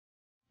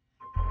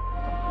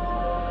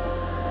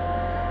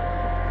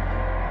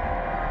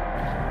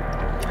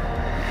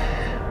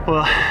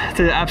Well, it's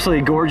an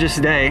absolutely gorgeous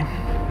day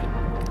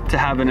to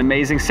have an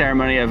amazing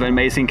ceremony of an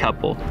amazing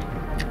couple.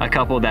 A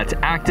couple that's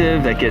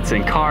active, that gets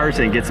in cars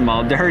and gets them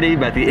all dirty,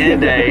 but at the end of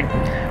the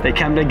day, they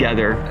come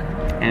together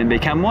and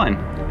become one.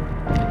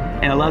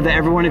 And I love that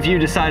every one of you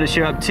decided to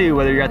show up too,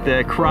 whether you're at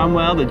the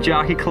Cromwell, the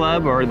Jockey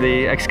Club, or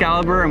the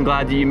Excalibur. I'm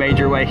glad that you made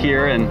your way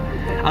here. And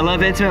I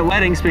love intimate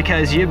weddings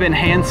because you've been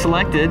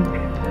hand-selected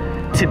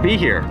to be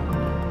here,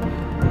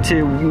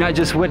 to not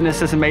just witness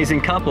this amazing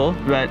couple,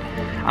 but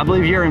I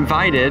believe you're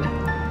invited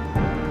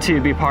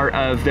to be part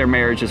of their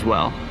marriage as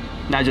well,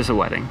 not just a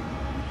wedding.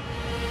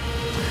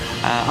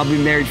 I'll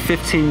be married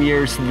 15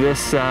 years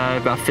this,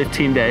 about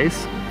 15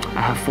 days.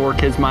 I have 4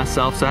 kids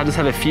myself, so I just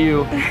have a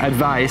few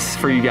advice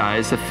for you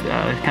guys,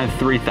 kind of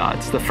 3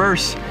 thoughts. The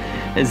first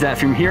is that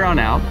from here on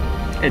out,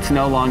 it's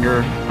no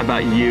longer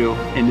about you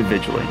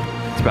individually.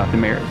 It's about the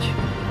marriage.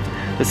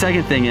 The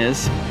second thing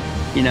is,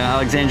 you know,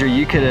 Alexandria,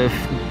 you could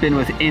have been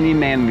with any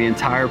man on the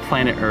entire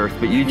planet Earth,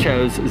 but you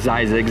chose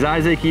Zyzick.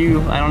 Zyzick,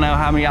 I don't know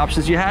how many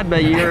options you had,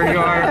 but you are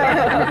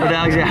with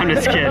Alexandria. I'm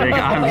just kidding,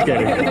 I'm just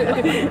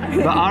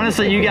kidding. But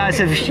honestly, you guys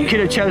could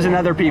have chosen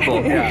other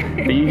people,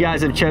 but you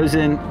guys have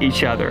chosen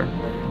each other,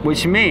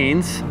 which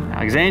means,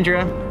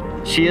 Alexandria,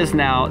 she is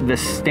now the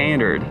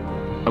standard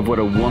of what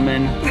a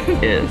woman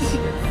is.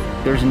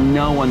 There's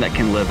no one that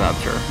can live up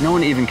to her. No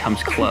one even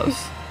comes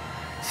close.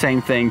 Same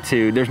thing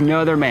too, there's no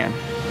other man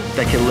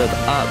that can live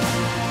up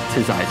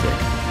to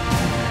Zyzick.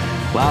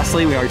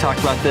 Lastly, we already talked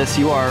about this,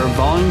 you are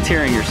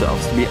volunteering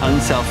yourselves to be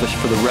unselfish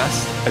for the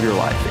rest of your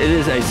life. It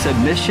is a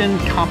submission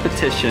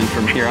competition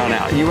from here on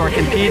out. You are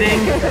competing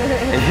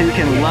in who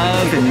can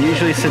love and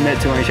usually submit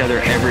to each other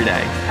every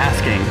day,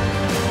 asking,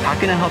 how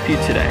can I help you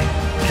today?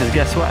 Because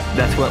guess what?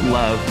 That's what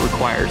love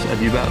requires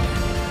of you both.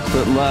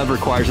 What love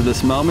requires of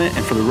this moment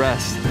and for the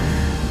rest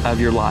of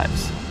your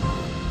lives.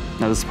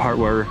 Now this is the part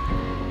where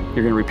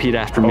you're gonna repeat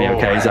after me,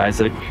 okay,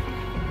 Zyzick?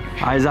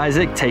 I,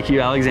 Zyzick, take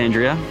you,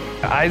 Alexandria.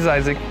 I,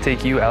 Zyzick,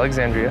 take you,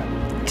 Alexandria.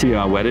 To be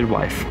my wedded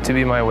wife. To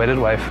be my wedded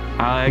wife.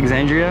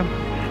 Alexandria,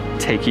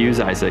 take you,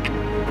 Zyzick.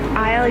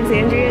 I,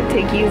 Alexandria,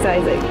 take you,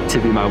 Zyzick. To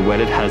be my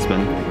wedded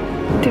husband.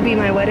 To be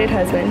my wedded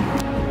husband.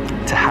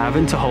 To have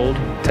and to hold.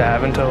 To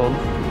have and to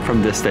hold.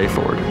 From this day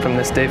forward. From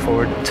this day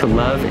forward. To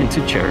love and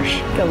to cherish.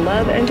 To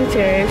love and to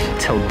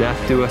cherish. Till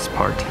death do us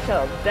part.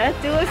 Till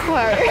death do us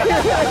part.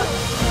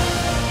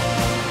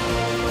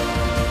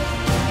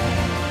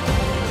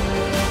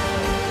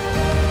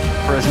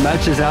 For as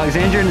much as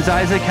Alexandria and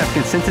Zyzick have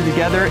consented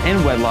together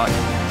in wedlock,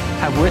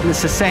 have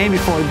witnessed the same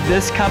before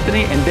this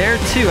company, and there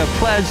too have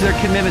pledged their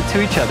commitment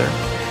to each other,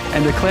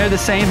 and declare the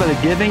same by the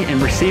giving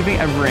and receiving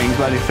of rings,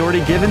 by the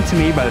authority given to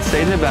me by the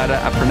state of Nevada,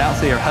 I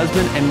pronounce they are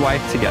husband and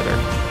wife together.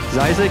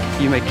 Zyzick,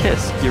 you may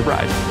kiss your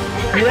bride.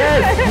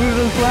 Yes, move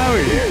those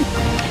flowers.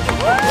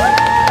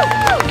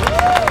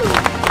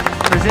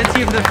 Present to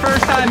you for the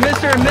first time,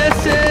 Mr. and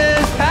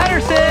Mrs.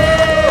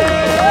 Patterson.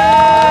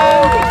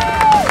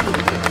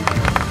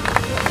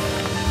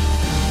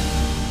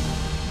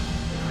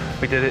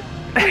 We did it.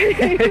 I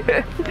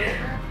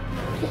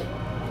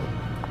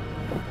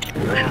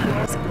love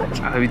you so much.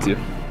 I love you too.